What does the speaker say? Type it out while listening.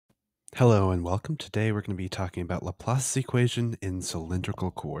Hello and welcome. Today we're going to be talking about Laplace's equation in cylindrical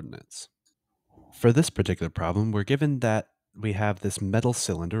coordinates. For this particular problem, we're given that we have this metal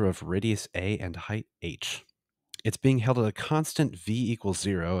cylinder of radius a and height h. It's being held at a constant v equals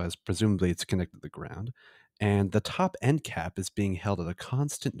 0, as presumably it's connected to the ground, and the top end cap is being held at a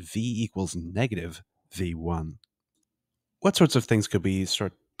constant v equals negative v1. What sorts of things could we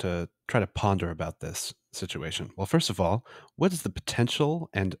start to try to ponder about this situation? Well, first of all, what is the potential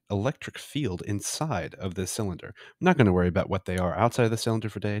and electric field inside of this cylinder? I'm not going to worry about what they are outside of the cylinder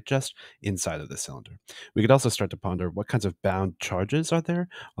for today, just inside of the cylinder. We could also start to ponder what kinds of bound charges are there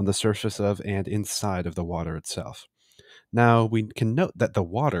on the surface of and inside of the water itself. Now, we can note that the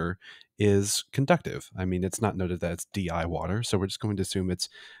water is conductive. I mean, it's not noted that it's DI water, so we're just going to assume it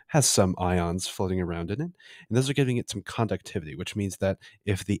has some ions floating around in it. And those are giving it some conductivity, which means that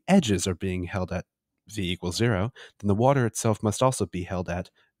if the edges are being held at V equals 0, then the water itself must also be held at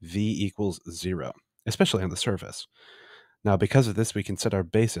V equals 0, especially on the surface. Now, because of this, we can set our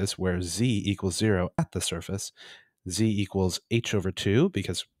basis where Z equals 0 at the surface, Z equals h over 2,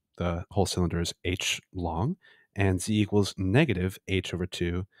 because the whole cylinder is h long, and Z equals negative h over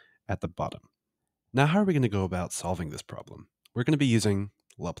 2 at the bottom. Now, how are we going to go about solving this problem? We're going to be using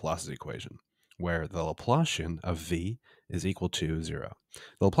Laplace's equation, where the Laplacian of V is equal to 0.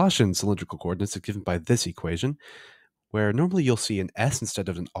 The Laplacian cylindrical coordinates is given by this equation, where normally you'll see an S instead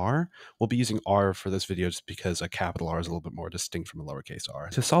of an R. We'll be using R for this video just because a capital R is a little bit more distinct from a lowercase r.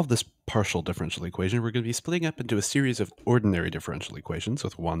 To solve this partial differential equation, we're going to be splitting up into a series of ordinary differential equations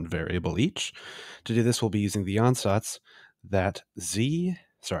with one variable each. To do this, we'll be using the ansatz that V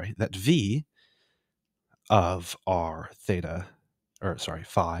of R theta,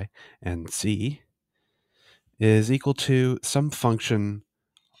 phi, and Z is equal to some function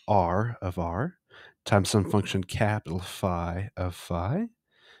R of R times some function capital phi of phi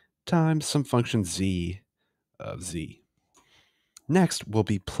times some function z of z. Next, we'll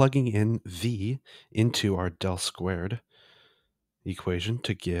be plugging in v into our del squared equation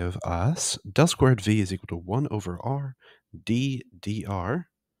to give us del squared v is equal to 1 over r d dr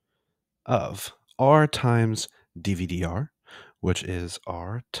of r times dv dr, which is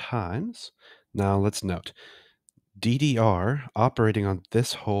r times, now let's note, ddr operating on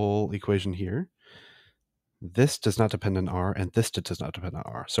this whole equation here, this does not depend on r, and this does not depend on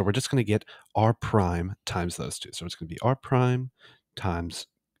r. So we're just going to get r prime times those two. So it's going to be r prime times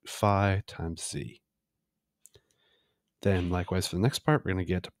phi times z. Then likewise for the next part, we're going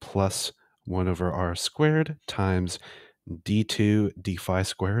to get plus 1 over r squared times d2 d phi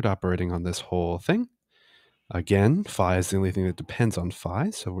squared operating on this whole thing. Again, phi is the only thing that depends on phi,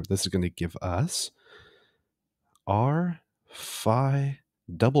 so this is going to give us r phi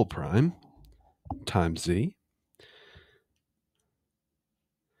double prime times z.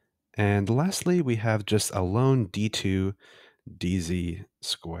 And lastly, we have just a lone d2 dz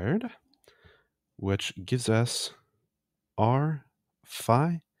squared, which gives us r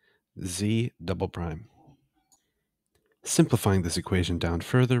phi z double prime. Simplifying this equation down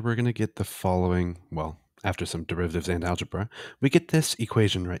further, we're going to get the following, well, after some derivatives and algebra, we get this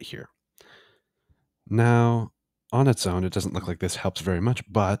equation right here. Now, on its own, it doesn't look like this helps very much,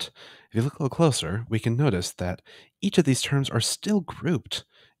 but if you look a little closer, we can notice that each of these terms are still grouped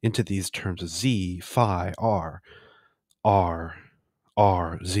into these terms z, phi, r,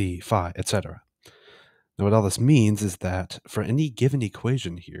 z, phi, etc. Now, what all this means is that for any given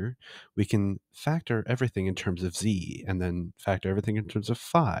equation here, we can factor everything in terms of z, and then factor everything in terms of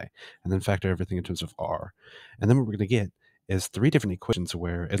phi, and then factor everything in terms of r. And then what we're going to get is 3 different equations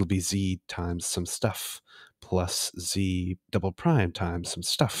where it'll be z times some stuff plus z double prime times some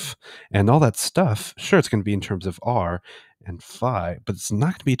stuff. And all that stuff, sure, it's going to be in terms of r and phi, but it's not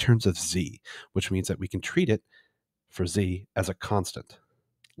going to be in terms of z, which means that we can treat it for z as a constant.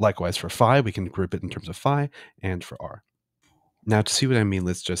 Likewise, for phi, we can group it in terms of phi, and for r. Now, to see what I mean,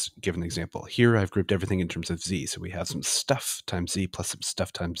 let's just give an example. Here, I've grouped everything in terms of z, so we have some stuff times z plus some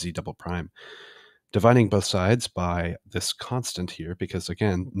stuff times z double prime. Dividing both sides by this constant here, because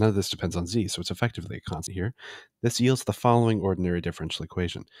again, none of this depends on z, so it's effectively a constant here. This yields the following ordinary differential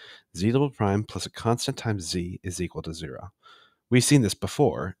equation. Z double prime plus a constant times z is equal to 0. We've seen this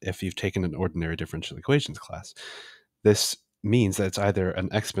before if you've taken an ordinary differential equations class. This means that it's either an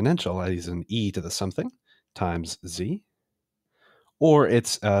exponential, as in e to the something, times z, or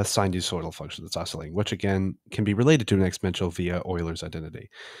it's a sinusoidal function that's oscillating, which again can be related to an exponential via Euler's identity.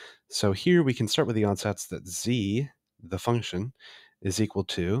 So here we can start with the ansatz that z, the function, is equal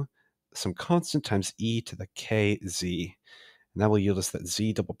to some constant times e to the kz. And that will yield us that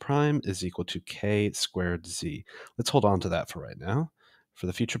z double prime is equal to k squared z. Let's hold on to that for right now. for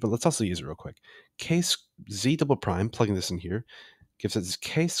the future, but let's also use it real quick. Z double prime, plugging this in here, gives us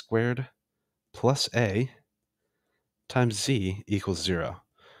k squared plus a times z equals 0,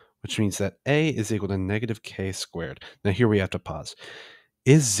 which means that a is equal to negative k squared. Now here we have to pause.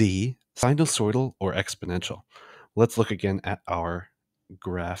 Is z sinusoidal or exponential? Let's look again at our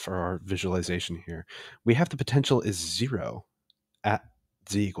graph or our visualization here. We have the potential is 0 at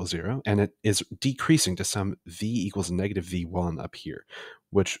z equals 0, and it is decreasing to some v equals negative v1 up here,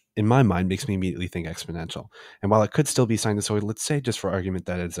 which in my mind makes me immediately think exponential. And while it could still be sinusoidal, let's say just for argument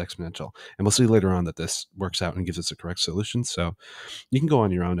that it's exponential. And we'll see later on that this works out and gives us a correct solution. So you can go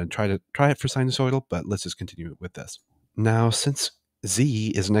on your own and try it for sinusoidal, but let's just continue with this. Now, since z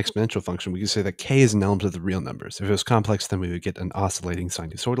is an exponential function, we can say that k is an element of the real numbers. If it was complex, then we would get an oscillating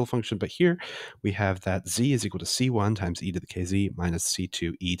sinusoidal function. But here we have that z is equal to c1 times e to the kz minus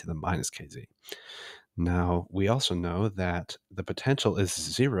c2 e to the minus kz. Now, we also know that the potential is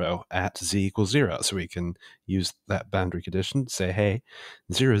 0 at z equals 0. So we can use that boundary condition to say, hey,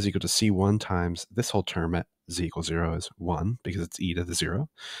 0 is equal to c1 times this whole term at z equals 0 is 1 because it's e to the 0.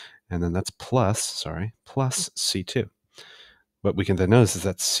 And then that's plus c2. What we can then notice is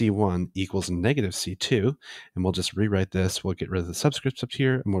that C1 equals negative C2, and we'll just rewrite this. We'll get rid of the subscripts up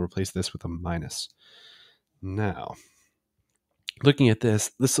here, and we'll replace this with a minus. Now, looking at this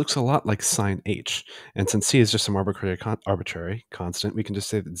looks a lot like sine h. And since c is just some arbitrary constant, we can just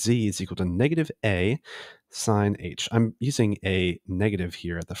say that z is equal to negative a sine h. I'm using a negative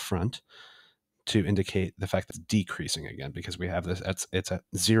here at the front to indicate the fact that it's decreasing again, because we have this, it's at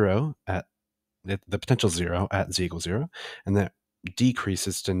 0 at the potential 0 at z equals 0, and that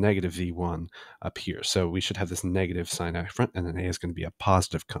decreases to negative v1 up here. So we should have this negative sign out front, and then a is going to be a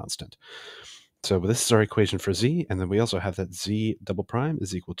positive constant. So this is our equation for z, and then we also have that z double prime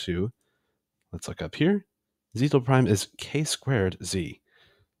is equal to, let's look up here, z double prime is k squared z.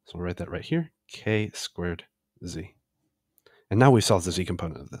 So we'll write that right here, k squared z. And now we solve the z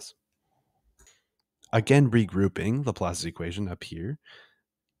component of this. Again, regrouping Laplace's equation up here,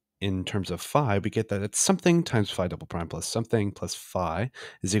 in terms of phi, we get that it's something times phi double prime plus something plus phi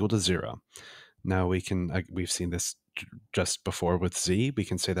is equal to 0. Now we've seen this just before with z. We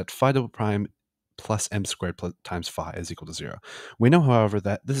can say that phi double prime plus m squared times phi is equal to 0. We know, however,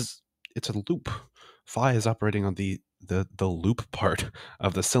 that it's a loop. Phi is operating on the loop part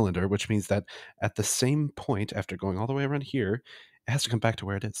of the cylinder, which means that at the same point, after going all the way around here, it has to come back to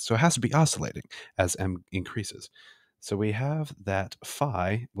where it is. So it has to be oscillating as m increases. So we have that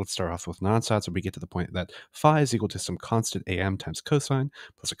phi, let's start off with non-stat, so we get to the point that phi is equal to some constant am times cosine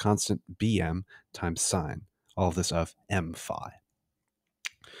plus a constant bm times sine, all of this of m phi.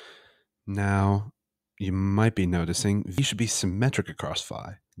 Now, you might be noticing v should be symmetric across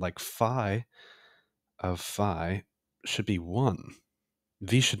phi, like phi of phi should be 1.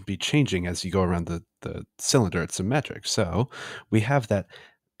 V should be changing as you go around the cylinder. It's symmetric. So we have that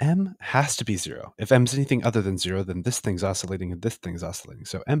m has to be 0. If m is anything other than 0, then this thing's oscillating and this thing's oscillating.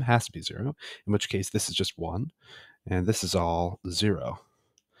 So m has to be 0, in which case this is just 1, and this is all 0,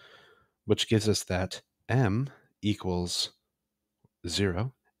 which gives us that m equals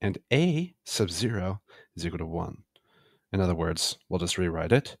 0, and a sub 0 is equal to 1. In other words, we'll just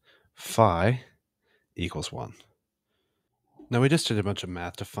rewrite it. Phi equals 1. Now we just did a bunch of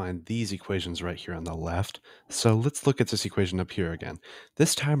math to find these equations right here on the left. So let's look at this equation up here again.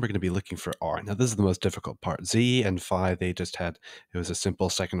 This time we're going to be looking for r. Now this is the most difficult part. Z and phi, it was a simple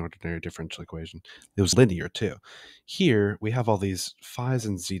second ordinary differential equation. It was linear too. Here we have all these phi's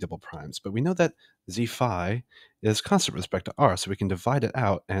and z double primes, but we know that z phi is constant with respect to r, so we can divide it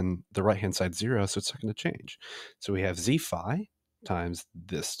out and the right hand side 0, so it's not going to change. So we have z phi times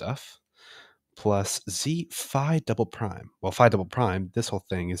this stuff plus z phi double prime. Well, phi double prime, this whole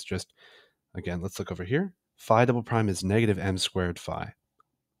thing is just, again, let's look over here. Phi double prime is negative m squared phi.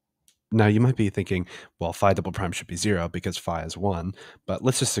 Now, you might be thinking, well, phi double prime should be 0 because phi is 1, but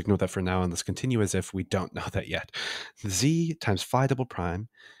let's just ignore that for now, and let's continue as if we don't know that yet. Z times phi double prime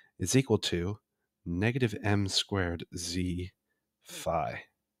is equal to negative m squared z phi,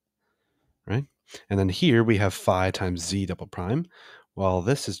 right? And then here we have phi times z double prime. Well,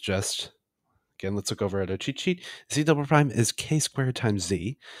 this is just, again, let's look over at our cheat sheet. Z double prime is k squared times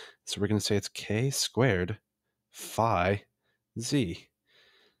z. So we're going to say it's k squared phi z.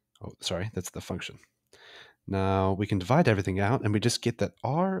 Oh, sorry, that's the function. Now we can divide everything out, and we just get that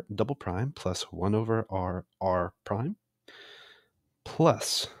r double prime plus 1 over r prime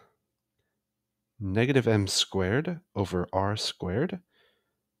plus negative m squared over r squared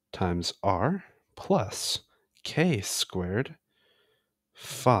times r plus k squared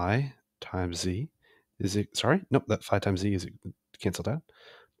phi times z is it, sorry, nope, that phi times z is canceled out,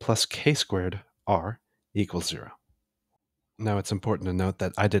 plus k squared r equals 0. Now, it's important to note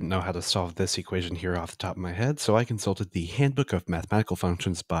that I didn't know how to solve this equation here off the top of my head, so I consulted the Handbook of Mathematical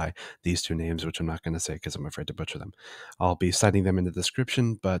Functions by these two names, which I'm not going to say because I'm afraid to butcher them. I'll be citing them in the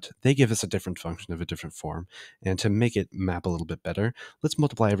description, but they give us a different function of a different form. And to make it map a little bit better, let's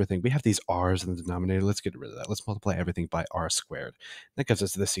multiply everything. We have these r's in the denominator. Let's get rid of that. Let's multiply everything by r squared. That gives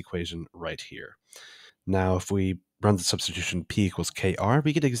us this equation right here. Now, if we run the substitution p equals kr,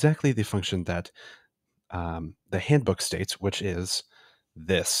 we get exactly the function that the handbook states, which is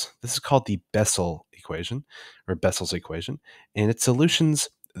this. This is called the Bessel equation, or Bessel's equation, and its solutions,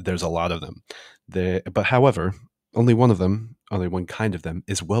 there's a lot of them. But however, only one kind of them,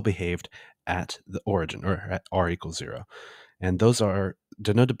 is well behaved at the origin, or at r equals 0. And those are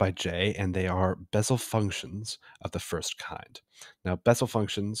denoted by j, and they are Bessel functions of the first kind. Now, Bessel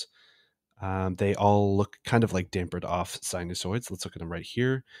functions, they all look kind of like dampered off sinusoids. Let's look at them right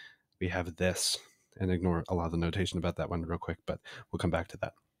here. We have this, and ignore a lot of the notation about that one real quick, but we'll come back to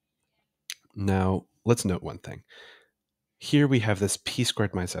that. Now, let's note one thing. Here we have this p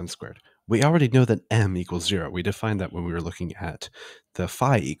squared minus m squared. We already know that m equals 0. We defined that when we were looking at the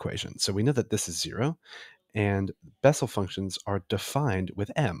phi equation. So we know that this is 0, and Bessel functions are defined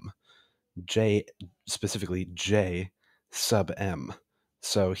with m, j, specifically j sub m.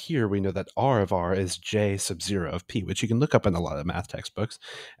 So here we know that r of r is j sub 0 of p, which you can look up in a lot of math textbooks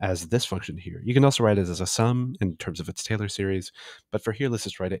as this function here. You can also write it as a sum in terms of its Taylor series, but for here, let's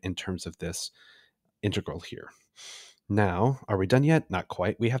just write it in terms of this integral here. Now, are we done yet? Not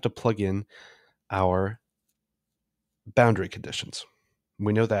quite. We have to plug in our boundary conditions.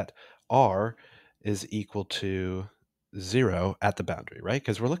 We know that r is equal to 0 at the boundary, right?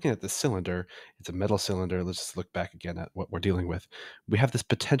 Because we're looking at this cylinder. It's a metal cylinder. Let's just look back again at what we're dealing with. We have this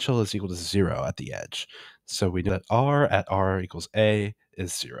potential is equal to 0 at the edge. So we know that r at r equals a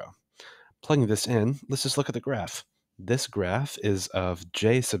is 0. Plugging this in, let's just look at the graph. This graph is of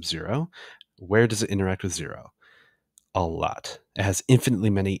j sub 0. Where does it interact with 0? A lot. It has infinitely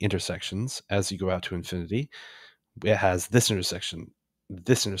many intersections as you go out to infinity. It has this intersection,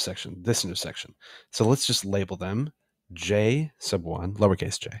 this intersection, this intersection. So let's just label them j sub 1,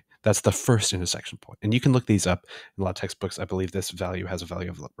 lowercase j. That's the first intersection point. And you can look these up in a lot of textbooks. I believe this value has a value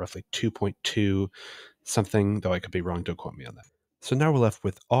of roughly 2.2 something, though I could be wrong. Don't quote me on that. So now we're left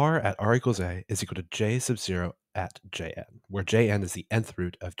with r at r equals a is equal to j sub 0 at jn, where jn is the nth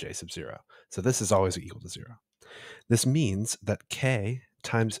root of j sub 0. So this is always equal to 0. This means that k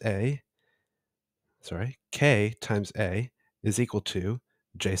times a is equal to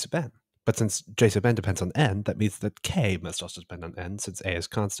j sub n. But since j sub n depends on n, that means that k must also depend on n since a is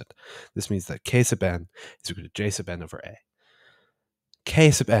constant. This means that k sub n is equal to j sub n over a.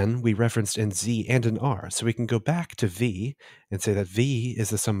 K sub n we referenced in z and in r, so we can go back to v and say that v is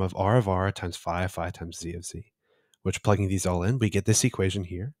the sum of r times phi of phi times z of z, which, plugging these all in, we get this equation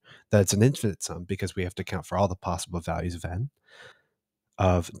here, that it's an infinite sum because we have to account for all the possible values of n,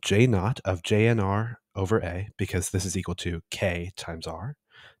 of j naught of jnr over a, because this is equal to k times r,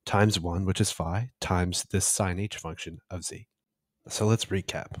 times 1, which is phi, times this sine h function of z. So let's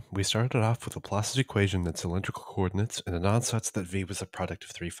recap. We started off with Laplace's equation and cylindrical coordinates and a nonsense that v was a product of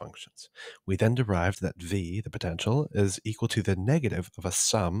three functions. We then derived that v, the potential, is equal to the negative of a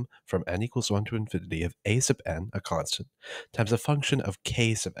sum from n equals 1 to infinity of a sub n, a constant, times a function of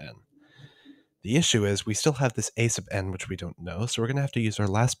k sub n. The issue is we still have this a sub n, which we don't know, so we're going to have to use our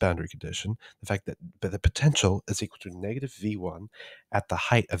last boundary condition, the fact that the potential is equal to negative v1 at the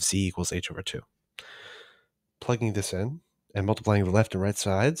height of z equals h over 2. Plugging this in and multiplying the left and right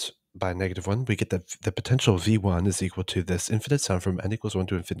sides by negative 1, we get that the potential v1 is equal to this infinite sum from n equals 1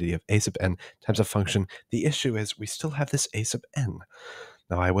 to infinity of a sub n times a function. The issue is we still have this a sub n.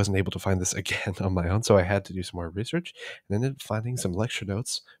 Now, I wasn't able to find this again on my own, so I had to do some more research and ended up finding some lecture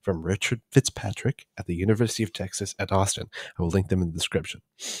notes from Richard Fitzpatrick at the University of Texas at Austin. I will link them in the description.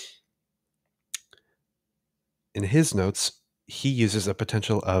 In his notes, he uses a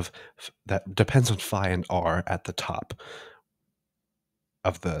potential that depends on phi and r at the top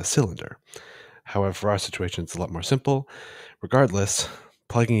of the cylinder. However, for our situation, it's a lot more simple. Regardless,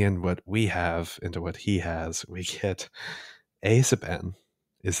 plugging in what we have into what he has, we get a sub n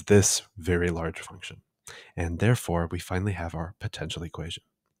is this very large function. And therefore, we finally have our potential equation.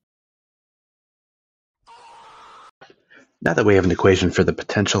 Now that we have an equation for the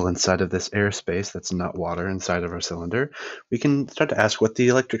potential inside of this airspace that's not water inside of our cylinder, we can start to ask what the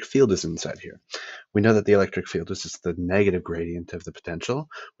electric field is inside here. We know that the electric field is just the negative gradient of the potential,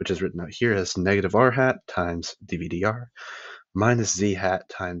 which is written out here as negative r hat times dv dr. minus z hat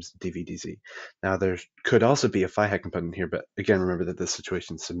times dv dz. Now there could also be a phi hat component here, but again, remember that this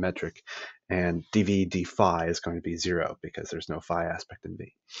situation is symmetric, and dv d phi is going to be 0 because there's no phi aspect in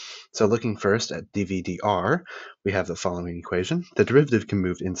v. So looking first at dv dr, we have the following equation. The derivative can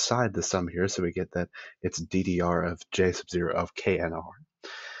move inside the sum here, so we get that it's ddr of j sub 0 of knr.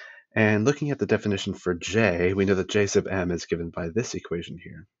 And looking at the definition for j, we know that j sub m is given by this equation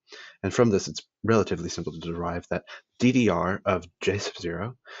here. And from this, it's relatively simple to derive that ddr of j sub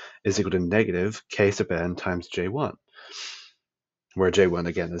 0 is equal to negative k sub n times j1, where j1,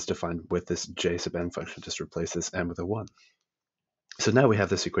 again, is defined with this j sub n function. Just replace this n with a 1. So now we have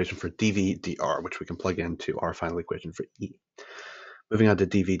this equation for dv dr, which we can plug into our final equation for E. Moving on to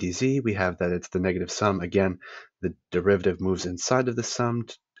dv dz, we have that it's the negative sum. Again, the derivative moves inside of the sum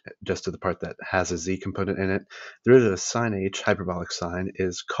just to the part that has a z component in it. The derivative of sine h, hyperbolic sine,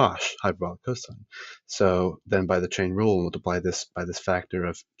 is cosh, hyperbolic cosine. So then by the chain rule, we'll multiply this by this factor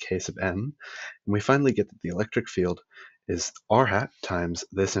of k sub n, and we finally get that the electric field is r hat times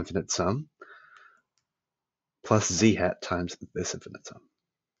this infinite sum plus z hat times this infinite sum.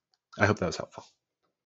 I hope that was helpful.